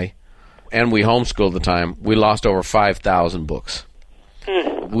and I, and we homeschooled at the time, we lost over 5,000 books.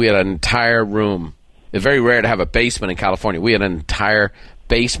 We had an entire room It's very rare to have a basement in California. We had an entire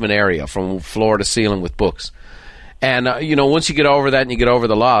basement area from floor to ceiling with books. And, once you get over that and you get over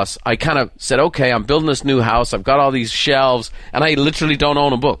the loss, I kind of said, okay, I'm building this new house. I've got all these shelves, and I literally don't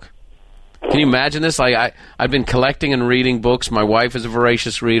own a book. Can you imagine this? I've been collecting and reading books. My wife is a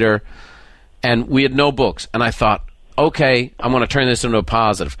voracious reader, and we had no books. And I thought, okay, I'm going to turn this into a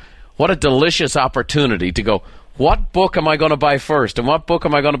positive. What a delicious opportunity to go, what book am I going to buy first, and what book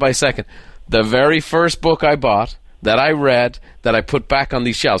am I going to buy second? The very first book I bought, that I read, that I put back on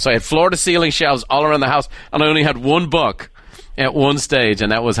these shelves. So I had floor-to-ceiling shelves all around the house, and I only had one book at one stage,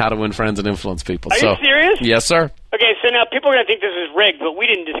 and that was How to Win Friends and Influence People. Are you serious? Yes, sir. Okay, so now people are going to think this is rigged, but we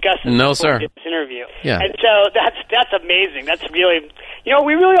didn't discuss this No, before sir. we did this interview. Yeah. And so that's amazing. That's really,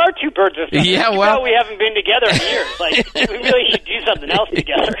 we really are two birds with a feather. Yeah, We haven't been together in years. Like, we really should do something else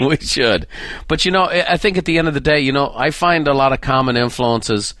together. We should. But, I think at the end of the day, I find a lot of common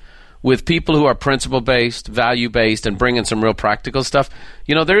influences with people who are principle-based, value-based, and bringing some real practical stuff.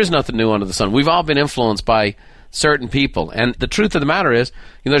 There is nothing new under the sun. We've all been influenced by certain people. And the truth of the matter is,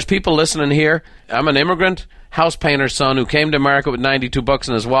 there's people listening here. I'm an immigrant house painter's son who came to America with $92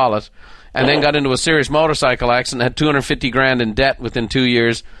 in his wallet and then got into a serious motorcycle accident, had $250,000 in debt within 2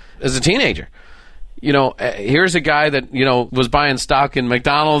 years as a teenager. Here's a guy that, was buying stock in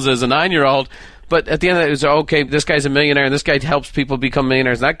McDonald's as a 9-year-old, but at the end of it, it was, okay, this guy's a millionaire, and this guy helps people become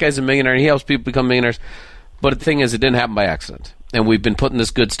millionaires, and that guy's a millionaire, and he helps people become millionaires. But the thing is, it didn't happen by accident. And we've been putting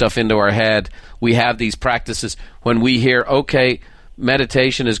this good stuff into our head. We have these practices. When we hear, okay,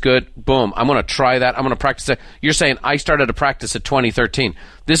 meditation is good, boom, I'm going to try that, I'm going to practice that. You're saying, I started to practice at 2013.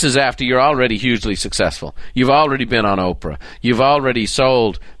 This is after you're already hugely successful. You've already been on Oprah. You've already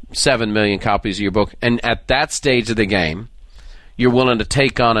sold 7 million copies of your book. And at that stage of the game, you're willing to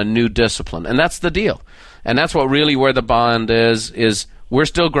take on a new discipline. And that's the deal. And that's what really where the bond is we're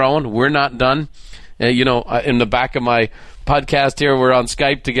still growing. We're not done. In the back of my podcast here, we're on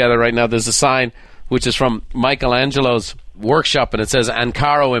Skype together right now. There's a sign which is from Michelangelo's workshop, and it says,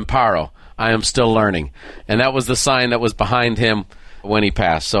 Ancaro Imparo, I am still learning. And that was the sign that was behind him when he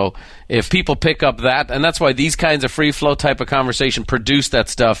passed. So if people pick up that, and that's why these kinds of free-flow type of conversation produce that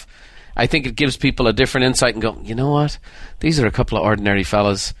stuff, I think it gives people a different insight and go, you know what? These are a couple of ordinary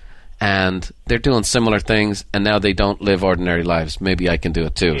fellas, and they're doing similar things, and now they don't live ordinary lives. Maybe I can do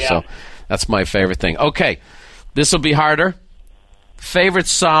it too. Yeah. So that's my favorite thing. Okay, this will be harder. Favorite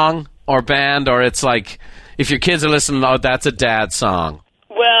song or band, or it's like, if your kids are listening, oh, that's a dad song.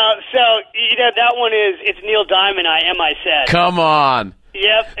 Well, so, that one it's Neil Diamond, I Am I Said. Come on.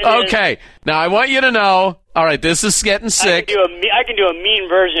 Yep. Okay, now I want you to know, all right, this is getting sick. I can do a mean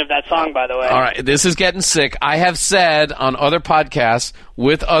version of that song, by the way. All right, this is getting sick. I have said on other podcasts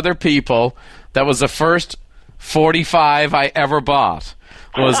with other people that was the first 45 I ever bought.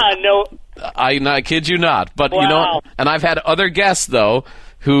 No. I kid you not. But, wow. And I've had other guests, though,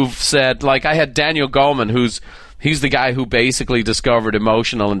 who've said, like I had Daniel Goleman, he's the guy who basically discovered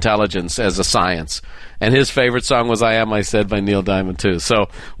emotional intelligence as a science. And his favorite song was I Am I Said by Neil Diamond, too. So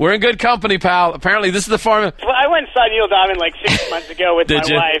we're in good company, pal. Apparently this is the formula. Well, I went and saw Neil Diamond like 6 months ago with my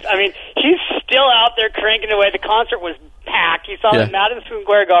wife. I mean, he's still out there cranking away. The concert was packed. He saw him at Madison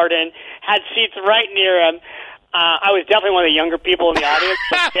Square Garden, had seats right near him. I was definitely one of the younger people in the audience.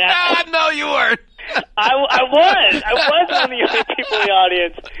 No, you weren't. I was one of the younger people in the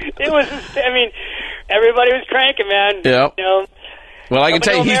audience. It was, everybody was cranking, man. Yep. Well, I can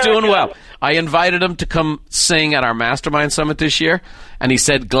tell you, he's doing well. America. I invited him to come sing at our Mastermind Summit this year, and he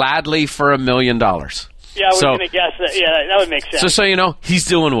said gladly for $1 million. Yeah, I was going to guess that. Yeah, that would make sense. So you know, he's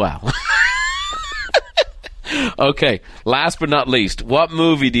doing well. Okay, last but not least, what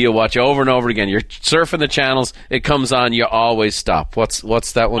movie do you watch over and over again? You're surfing the channels, it comes on, you always stop. What's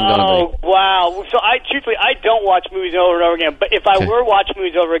that one going to be? Oh, wow. So truthfully, I don't watch movies over and over again, but if I were watching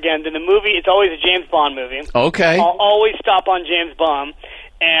movies over again, then the movie, it's always a James Bond movie. Okay. I'll always stop on James Bond,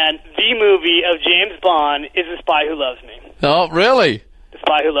 and the movie of James Bond is The Spy Who Loves Me. Oh, really? The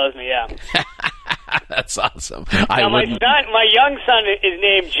Spy Who Loves Me, yeah. That's awesome. Now, my young son is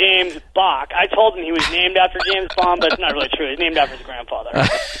named James Bach. I told him he was named after James Bond, but it's not really true. He's named after his grandfather.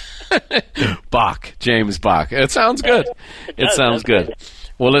 Bach, James Bach. It sounds good. It sounds good.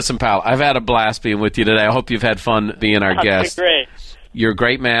 Well, listen, pal, I've had a blast being with you today. I hope you've had fun being our guest. Great. You're a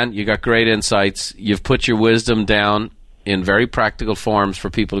great man. You got great insights. You've put your wisdom down in very practical forms for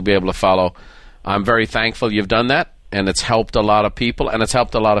people to be able to follow. I'm very thankful you've done that. And it's helped a lot of people, and it's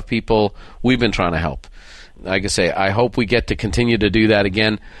helped a lot of people we've been trying to help. Like I say, I hope we get to continue to do that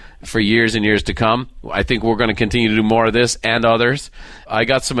again. for years and years to come. I think we're going to continue to do more of this and others. I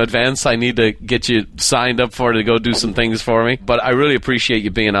got some events I need to get you signed up for to go do some things for me. But I really appreciate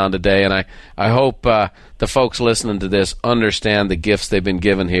you being on today, and I hope the folks listening to this understand the gifts they've been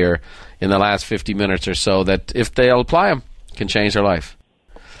given here in the last 50 minutes or so, that if they'll apply them, can change their life.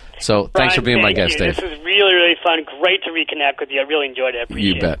 So thanks for being my guest, Dave. This is really, really fun. Great to reconnect with you. I really enjoyed it. I appreciate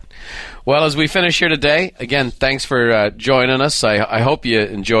it. You bet. Well, as we finish here today, again, thanks for joining us. I hope you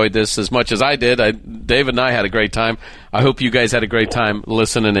enjoyed this as much as I did. David and I had a great time. I hope you guys had a great time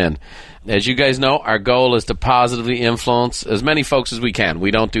listening in. As you guys know, our goal is to positively influence as many folks as we can.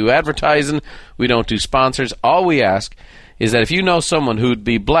 We don't do advertising. We don't do sponsors. All we ask is that if you know someone who'd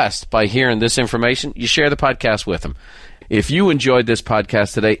be blessed by hearing this information, you share the podcast with them. If you enjoyed this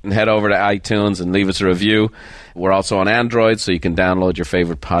podcast today, head over to iTunes and leave us a review. We're also on Android, so you can download your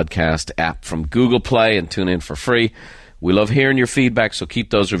favorite podcast app from Google Play and tune in for free. We love hearing your feedback, so keep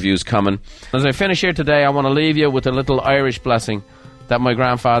those reviews coming. As I finish here today, I want to leave you with a little Irish blessing that my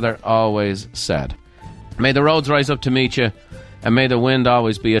grandfather always said. May the roads rise up to meet you, and may the wind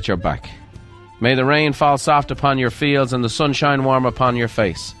always be at your back. May the rain fall soft upon your fields and the sunshine warm upon your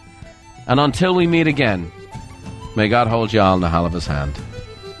face. And until we meet again, may God hold you all in the hollow of his hand.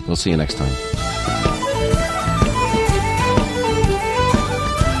 We'll see you next time.